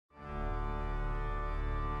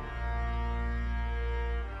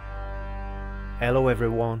Hello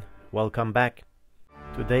everyone, welcome back.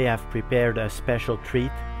 Today I've prepared a special treat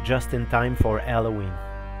just in time for Halloween.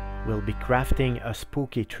 We'll be crafting a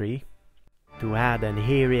spooky tree to add an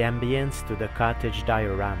eerie ambience to the cottage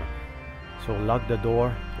diorama. So lock the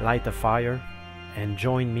door, light a fire, and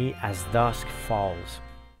join me as dusk falls.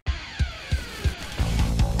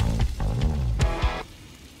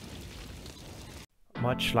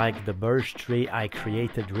 Much like the birch tree I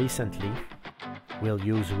created recently, we'll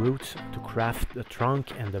use roots to craft the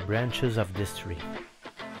trunk and the branches of this tree.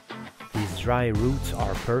 These dry roots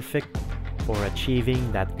are perfect for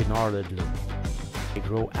achieving that gnarled look. They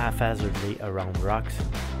grow haphazardly around rocks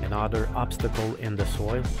and other obstacles in the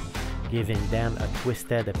soil, giving them a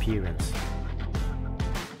twisted appearance.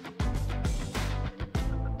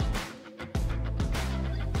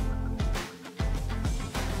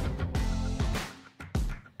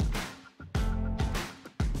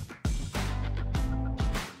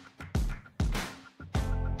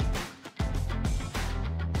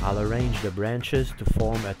 I'll arrange the branches to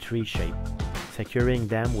form a tree shape, securing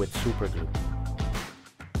them with superglue.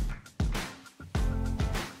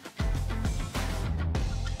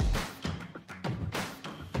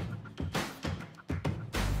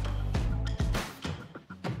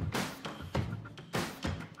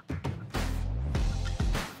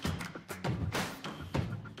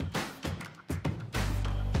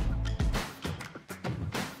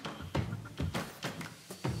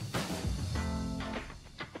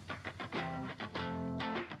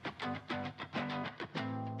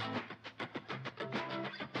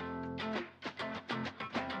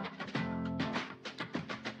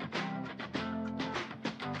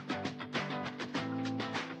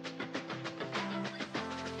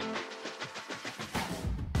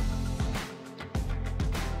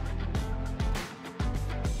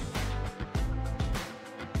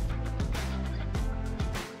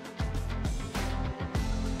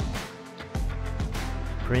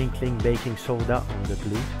 Sprinkling baking soda on the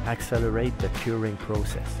glue accelerates the curing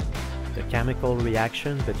process. The chemical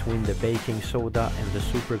reaction between the baking soda and the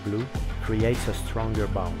superglue creates a stronger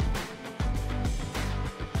bond.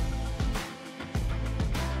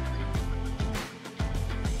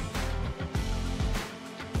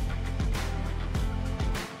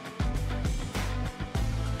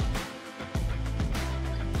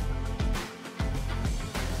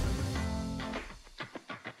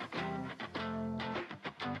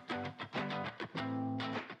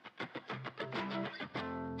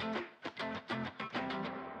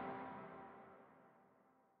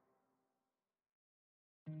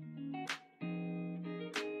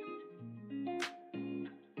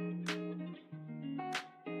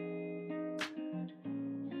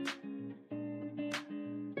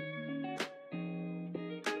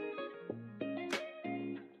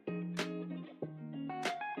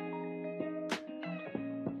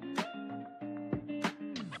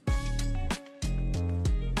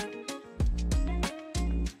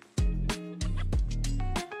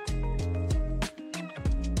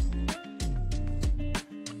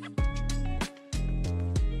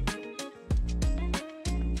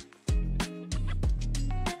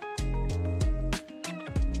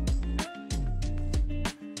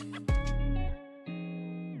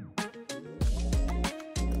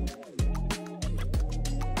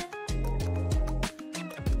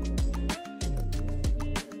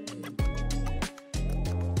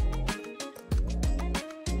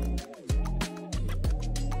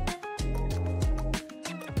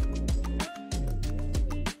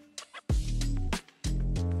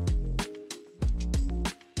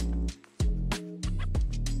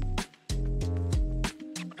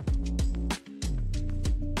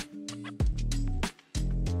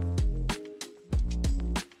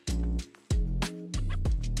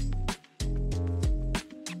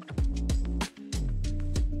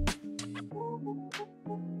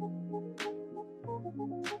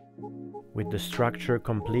 With the structure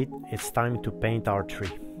complete, it's time to paint our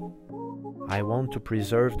tree. I want to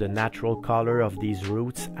preserve the natural color of these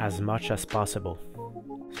roots as much as possible,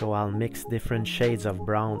 so I'll mix different shades of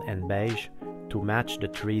brown and beige to match the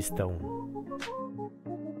tree's tone.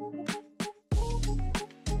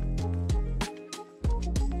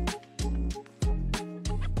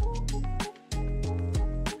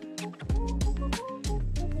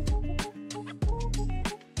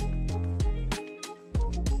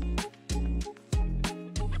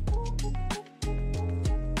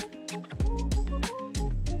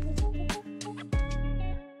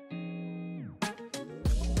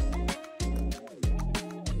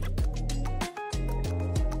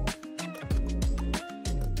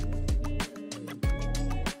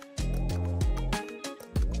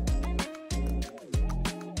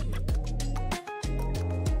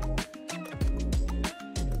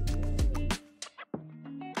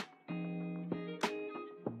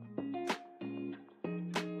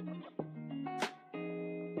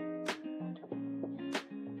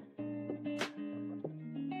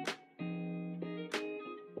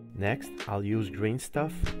 Next, I'll use green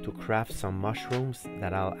stuff to craft some mushrooms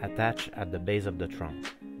that I'll attach at the base of the trunk.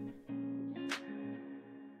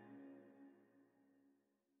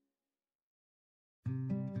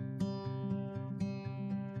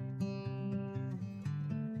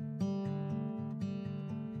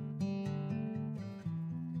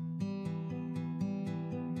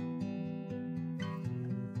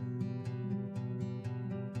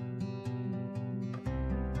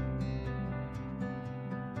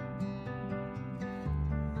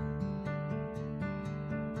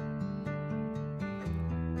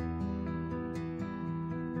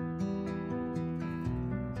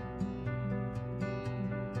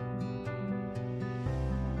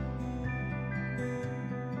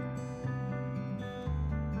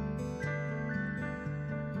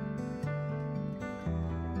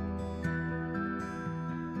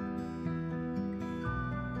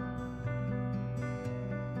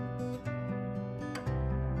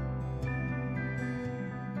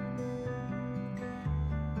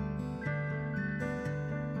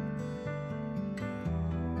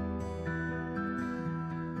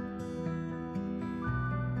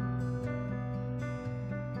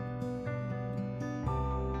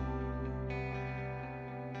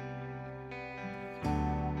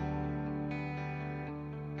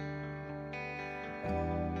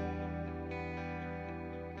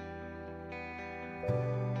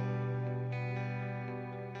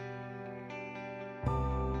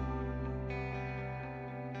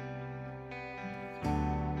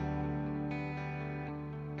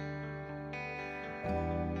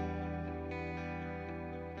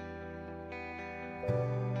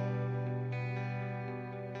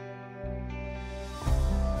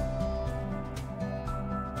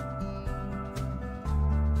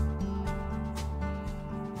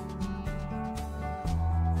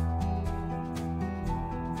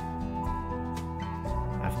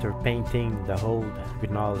 After painting the whole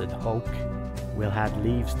gnarled oak, we'll add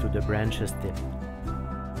leaves to the branches tip.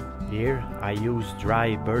 Here I use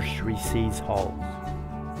dry birch tree seeds hulls.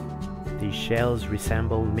 These shells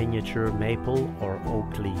resemble miniature maple or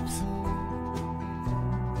oak leaves.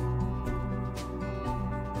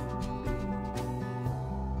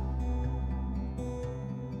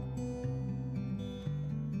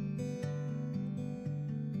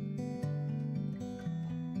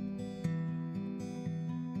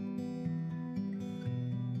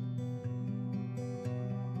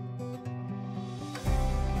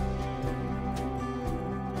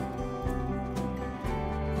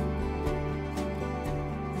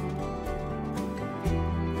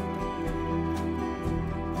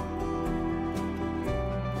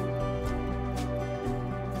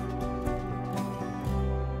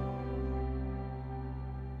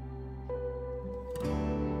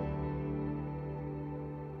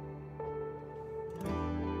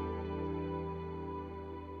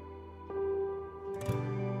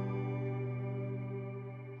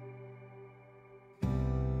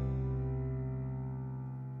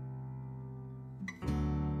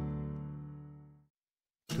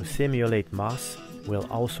 To simulate moss, we'll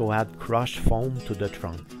also add crushed foam to the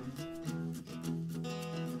trunk.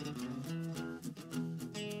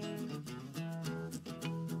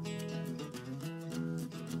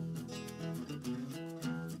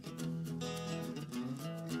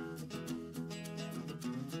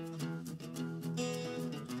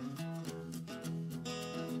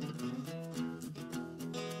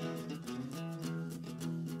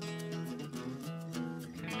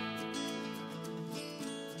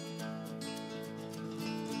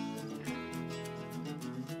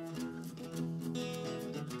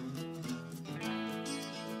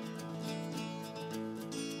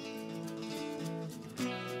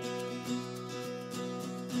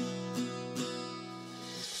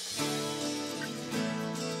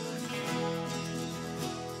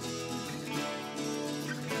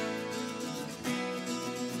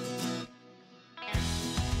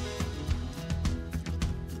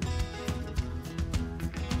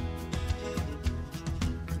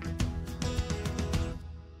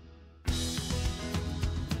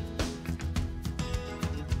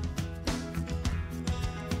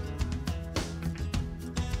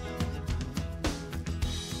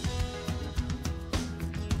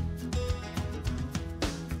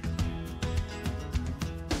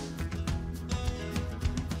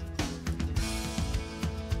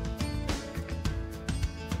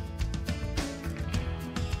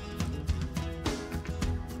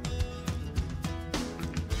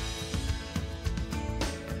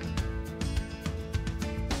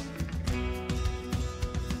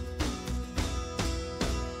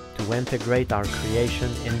 To integrate our creation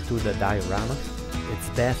into the diorama, it's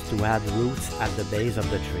best to add roots at the base of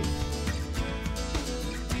the tree.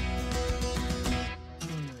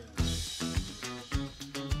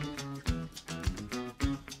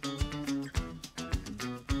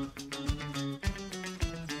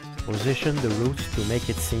 Position the roots to make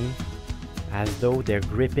it seem as though they're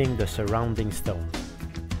gripping the surrounding stones.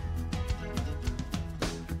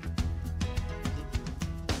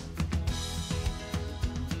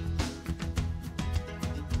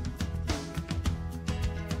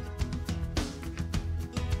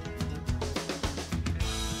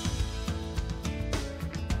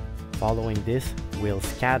 Following this, we'll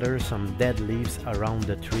scatter some dead leaves around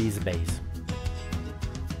the tree's base.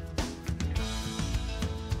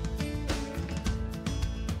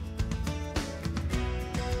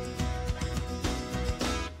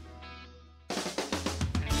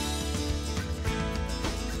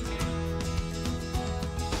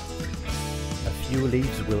 A few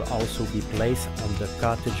leaves will also be placed on the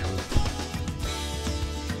cottage roof.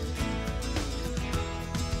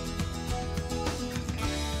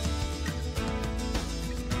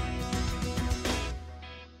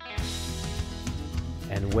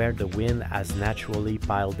 And where the wind has naturally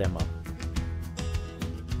piled them up.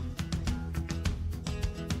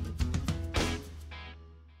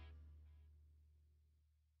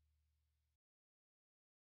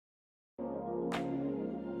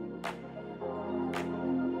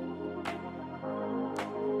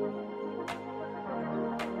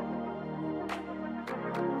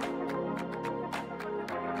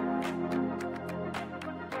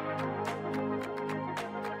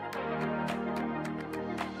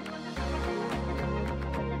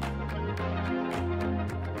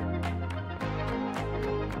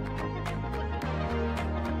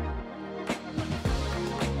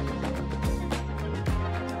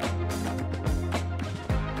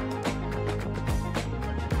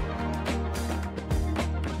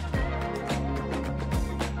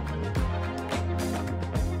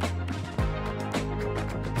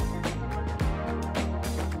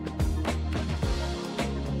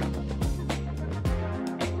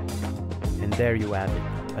 And there you have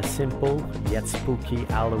it, a simple yet spooky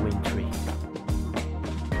Halloween tree.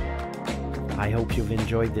 I hope you've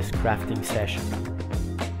enjoyed this crafting session.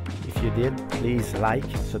 If you did, please like,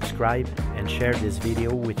 subscribe, and share this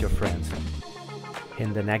video with your friends.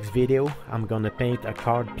 In the next video, I'm gonna paint a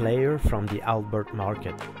card player from the Albert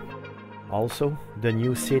Market. Also, the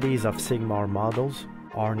new Cities of Sigmar models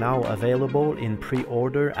are now available in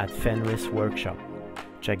pre-order at Fenris Workshop.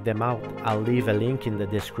 Check them out, I'll leave a link in the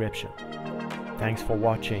description. Thanks for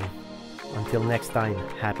watching. Until next time,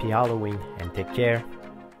 happy Halloween and take care.